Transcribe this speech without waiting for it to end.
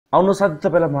आउनु साथै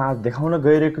तपाईलाई म आज देखाउन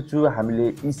गइरहेको छु हामीले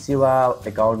इसेवा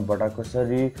एकाउन्टबाट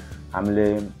कसरी हामीले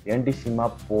एनटीसी मा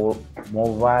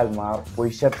मोबाइलमा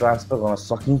पैसा ट्रान्सफर गर्न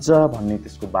सकिन्छ भन्ने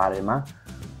त्यसको बारेमा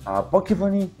पक्कै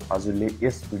पनि हजुरले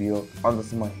यस भिडियो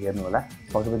अन्तसम्म हेर्नु होला।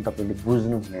 पक्कै पनि तपाईले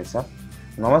बुझ्नु हुनेछ।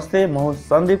 नमस्ते, म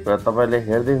सन्दीप र तपाईले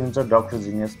हेर्दै हुनुहुन्छ doctor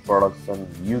genius production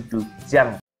YouTube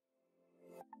channel.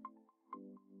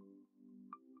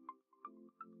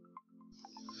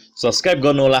 Subscribe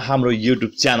गर्नु होला हाम्रो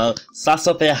युट्युब च्यानल।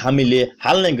 साथसाथै हामीले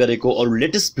हाल्ने गरेको अरु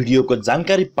लेटेस्ट भिडियोको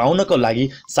जानकारी पाउनको लागि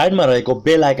साइडमा रहेको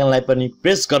बेल आइकनलाई पनि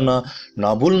प्रेस गर्न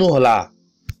नभुल्नु होला।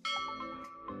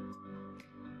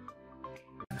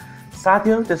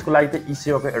 साथीहरु, त्यसको लागि त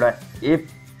इसेवाको एउटा एप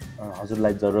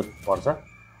हजुरलाई जरुरत पर्छ।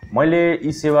 मैले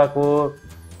इसेवाको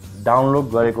डाउनलोड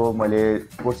गरेको मैले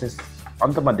प्रोसेस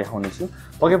अन्तमा देखाउने छु।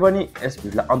 पक्कै पनि यस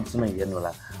भिडियोलाई अन्तसम्म हेर्नु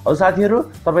होला। अब साथीहरु,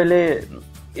 तपाईले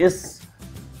यस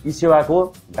इसेवाको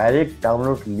डाइरेक्ट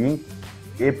डाउनलोड लिंक,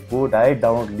 एपको डाइरेक्ट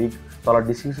डाउनलोड लिंक तल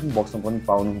डिस्क्रिप्सन बक्समा पनि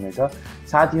पाउनु हुनेछ।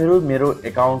 साथीहरु, मेरो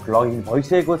एकाउन्ट लगइन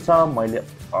भइसकेको छ। मैले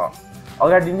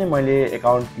अगाडि नै मैले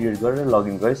एकाउन्ट क्रिएट गरेर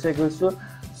लगइन गरिसकेको छु।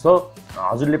 सो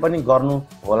हजुरले पनि गर्नु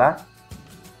होला।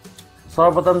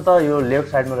 सर्वप्रथम त यो लेफ्ट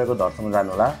साइडमा रहेको धर्समा जानु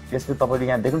होला। त्यसपछि तपाईले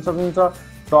यहाँ देख्न सक्नुहुन्छ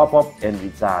टप अप एन्ड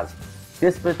रिचार्ज।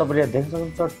 त्यसपछि तपाईले यहाँ देख्न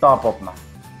सक्नुहुन्छ टप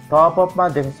अपमा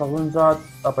देख्न सक्नुहुन्छ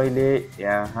तपाईले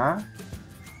यहाँ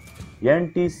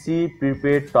एनटीसी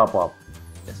प्रिपेड टप अप।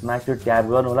 यसमा एकचोटि ट्याप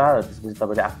गर्नु होला र त्यसपछि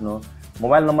तपाईले आफ्नो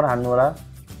मोबाइल नम्बर हाल्नु होला।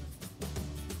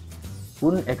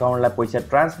 कुन एकाउन्टलाई पैसा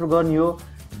ट्रान्सफर गर्ने हो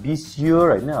बी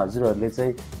स्योर हैन। हजुरहरुले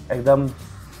चाहिँ एकदम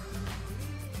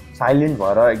साइलेन्ट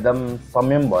भएर एकदम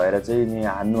संयम भएर चाहिँ नि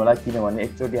हान्नु होला, किनभने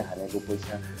एकचोटि हानेको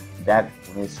पैसा ब्याक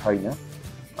हुने छैन।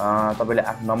 तपाईले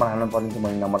आफ्नो नम्बर हाल्नु पर्ने छ।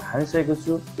 मैले नम्बर हालिसकेको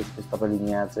छु। त्यसपछि तपाईले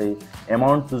यहाँ चाहिँ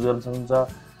एमाउन्ट चुज गर्न सक्नुहुन्छ।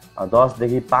 10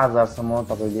 देखि 5000 सम्म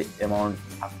तपाईले एमाउन्ट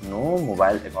आफ्नो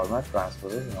मोबाइल एकाउन्टमा ट्रान्सफर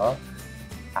र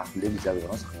आफूले रिचार्ज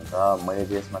गर्न सक्नुहुन्छ। मैले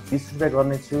यसमा 30 रुपैयाँ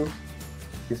गर्ने छु।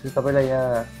 त्यसपछि तपाईलाई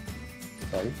यहाँ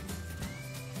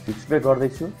 30 रुपैयाँ गर्दै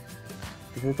छु।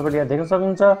 त्यसपछि तपाईले यहाँ देख्न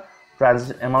सक्नुहुन्छ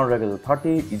ट्रान्जेक्सन एमाउन्ट रहेको छ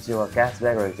 30, इसेवा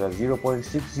क्यासब्याक रहेको छ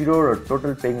 0.60 र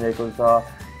टोटल पेइङ रहेको छ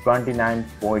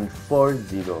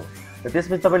 29.40। र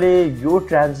त्यसपछि तपाईले यो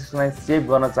ट्रान्जेक्सनलाई सेभ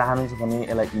गर्न चाहनुहुन्छ भने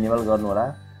यसलाई इनेबल गर्नु होला।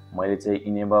 मैले चाहिँ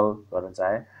इनेबल गर्न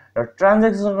चाहे र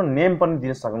ट्रान्जेक्सनको नेम पनि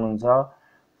दिन सक्नुहुन्छ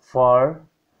फर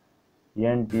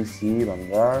एनटीसी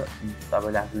भनेर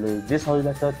तपाईले आफूले जे सजिलो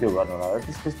लाग्छ त्यो गर्नु होला। र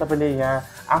त्यसपछि तपाईले यहाँ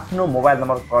आफ्नो मोबाइल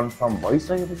नम्बर कन्फर्म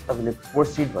भइसकेपछि तपाईले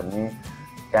प्रोसिड भन्ने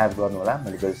ट्याप गर्नु होला।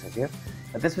 मैले गरिसके।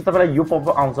 र त्यसपछि तपाईलाई यो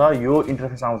पपअप आउँछ, यो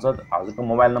इन्टरफेस आउँछ। हजुरको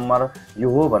मोबाइल नम्बर यो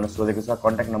हो भनेर सोधेको छ।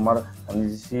 कन्ट्याक्ट नम्बर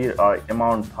भनेपछि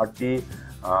एमाउन्ट 30,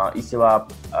 इसेवा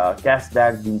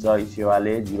क्यासब्याक दिन्छ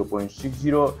इसेवाले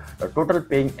 0.60 र टोटल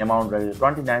पेइङ एमाउन्ट रहेको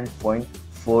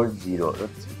 29.40। र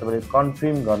त्यसपछि तपाईले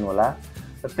कन्फर्म गर्नु होला।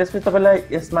 र त्यसपछि तपाईलाई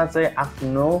यसमा चाहिँ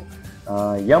आफ्नो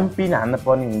एमपिन हाल्न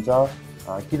पर्ने हुन्छ।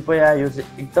 कृपया यो चाहिँ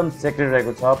एकदम सिक्रेट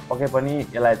रहेको छ। पक्कै पनि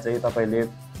यसलाई चाहिँ तपाईले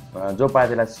जो पाए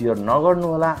त्यसलाई शेयर नगर्नु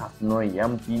होला। आफ्नो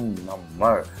एमपिन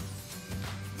नम्बर।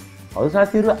 हजुर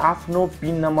साथीहरु, आफ्नो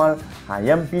पिन नम्बर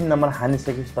एमपिन नम्बर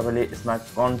हानिसकेपछि तपाईले यसमा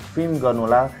कन्फर्म गर्नु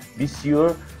होला। बी स्योर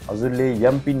हजुरले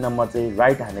एमपिन नम्बर चाहिँ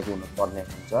राइट हानेको हुनुपर्ने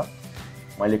हुन्छ।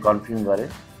 मैले कन्फर्म गरे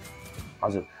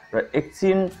हजुर। र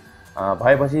एकछिन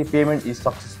भएपछि पेमेन्ट इज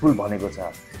सक्सेसफुल भनेको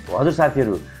छ। हजुर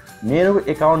साथीहरु, मेरो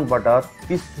एकाउन्टबाट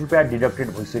 30 रुपैयाँ डिडक्टेड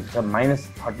भइसकेको छ।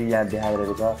 -30 यहाँ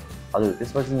देखाइरहेको छ। हजुर,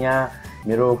 त्यसपछि यहाँ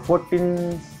मेरो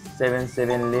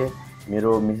 1477 ले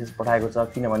मेरो मेसेज पठाएको छ,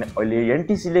 किनभने अहिले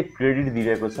एनटीसी ले क्रेडिट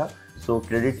दिइरहेको छ। सो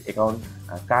क्रेडिट एकाउन्ट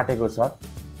काटेको छ।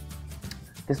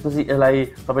 त्यसपछि यसलाई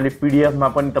तपाईले पीडीएफ मा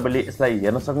पनि तपाईले यसलाई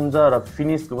हेर्न सक्नुहुन्छ र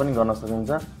फिनिशको पनि गर्न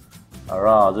सक्नुहुन्छ। र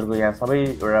हजुरको यहाँ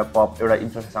सबै एउटा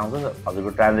इन्टरफेस आउँछ। हजुरको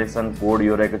ट्रान्जेक्सन कोड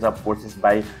यो रहेको छ, प्रोसेस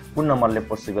बाइ कुन नम्बरले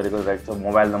प्रोसेस गरेको रहेको छ,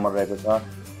 मोबाइल नम्बर रहेको छ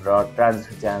र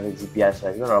ट्रान्जेक्सन च्यानल जीपीएस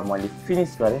रहेको र मैले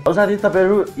फिनिश गरे। अब साथी,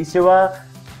 तपाईहरु इसेवा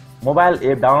मोबाइल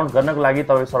एप डाउनलोड गर्नको लागि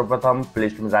तपाईं सर्वप्रथम प्ले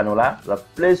स्टोरमा जानु होला। र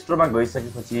प्ले स्टोरमा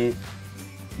गइसकेपछि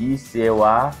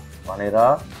इसेवा भनेर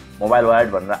मोबाइल वालेट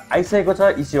भनेर आइसकेको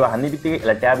छ। इसेवा हान्ने बित्तिकै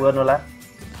यसलाई ट्याप गर्नु होला।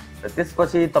 र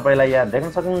त्यसपछि तपाईलाई यहाँ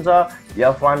देख्न सक्नुहुन्छ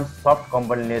F1 सफ्ट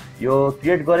कम्पनीले यो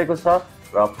क्रिएट गरेको छ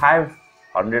र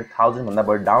 500,000 भन्दा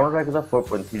बढी डाउनलोड रहेको छ।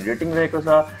 4.3 रेटिङ रहेको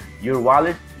छ। Your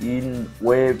wallet in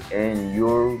web and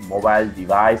your mobile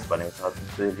device भनेको छ।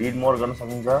 त्यसपछि रिड मोर गर्न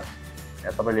सक्नुहुन्छ।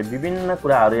 यहाँ तपाईले विभिन्न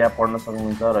कुराहरु यहाँ पढ्न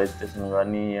सक्नुहुन्छ। रजिस्ट्रेसन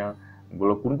गर्ने यहाँ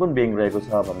कुन बैंक रहेको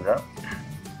छ भनेर।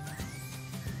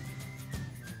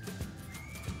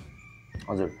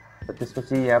 हजुर, र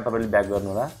त्यसपछि यहाँ तपाईले ब्याक गर्नु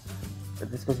होला। र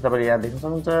त्यसपछि तपाईले यहाँ देख्न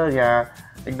सक्नुहुन्छ यहाँ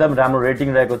एकदम राम्रो रेटिङ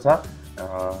रहेको छ।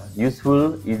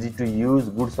 Useful, easy to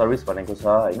use, good service भनेको छ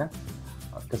हैन।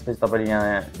 त्यसपछि तपाईँले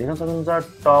यहाँ देख्न सक्नुहुन्छ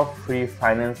टप फ्री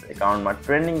फाइनेन्स एकाउन्टमा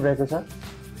ट्रेन्डिङ रहेको छ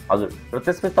हजुर। र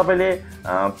त्यसपछि तपाईँले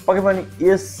पक्कै पनि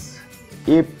यस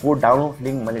एपको डाउनलोड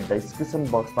लिङ्क मैले डिस्क्रिप्सन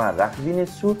बक्समा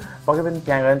राखिदिनेछु, पक्कै पनि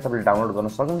त्यहाँ गएर तपाईँले डाउनलोड गर्न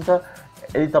सक्नुहुन्छ।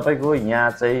 यदि तपाईँको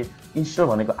यहाँ चाहिँ इन्स्टल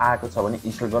भनेको आएको छ भने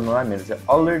इन्स्टल गर्नु होला। मेरो चाहिँ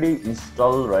अलरेडी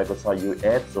इन्स्टल रहेको छ यो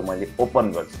एप, सो मैले ओपन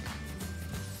गर्छु।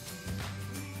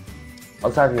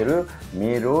 अब साथीहरू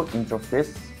मेरो इन्टरफेस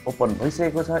ओपन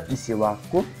भइसकेको छ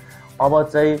इसेवाको। अब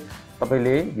चाहिँ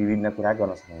तपाईँले विभिन्न कुरा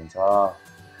गर्न सक्नुहुन्छ।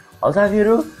 अब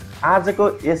साथीहरू आजको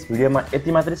यस भिडियोमा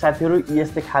यति मात्रै साथीहरू।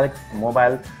 यस्तै खालको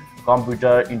mobile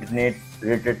computer internet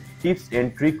related tips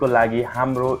and ट्रिकको लागि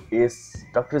हाम्रो यस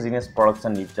doctor genius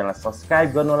production YouTube channel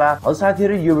subscribe गर्नुहोला। हजुर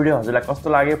साथीहरू यो भिडियो हजुरलाई कस्तो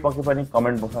लाग्यो पक्कै पनि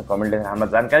कमेन्ट बक्समा कमेन्ट लेखेर हामीलाई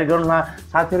जानकारी गराउनुहोला।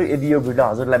 साथीहरू यदि यो भिडियो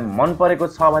हजुरलाई मन परेको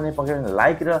छ भने पक्कै पनि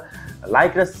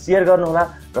लाइक र सेयर गर्नुहोला।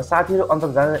 र साथीहरू अन्त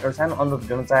जाँदा एउटा सानो अनुरोध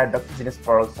गर्न चाहे doctor genius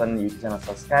production YouTube channel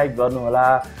subscribe गर्नुहोला।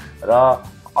 र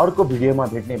अर्को भिडियोमा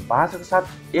भेट्ने बाचाको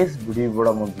साथ यस भिडियोबाट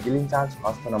म बिदा लिन चाहन्छु।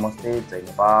 हस्त नमस्ते, जय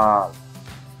नेपाल।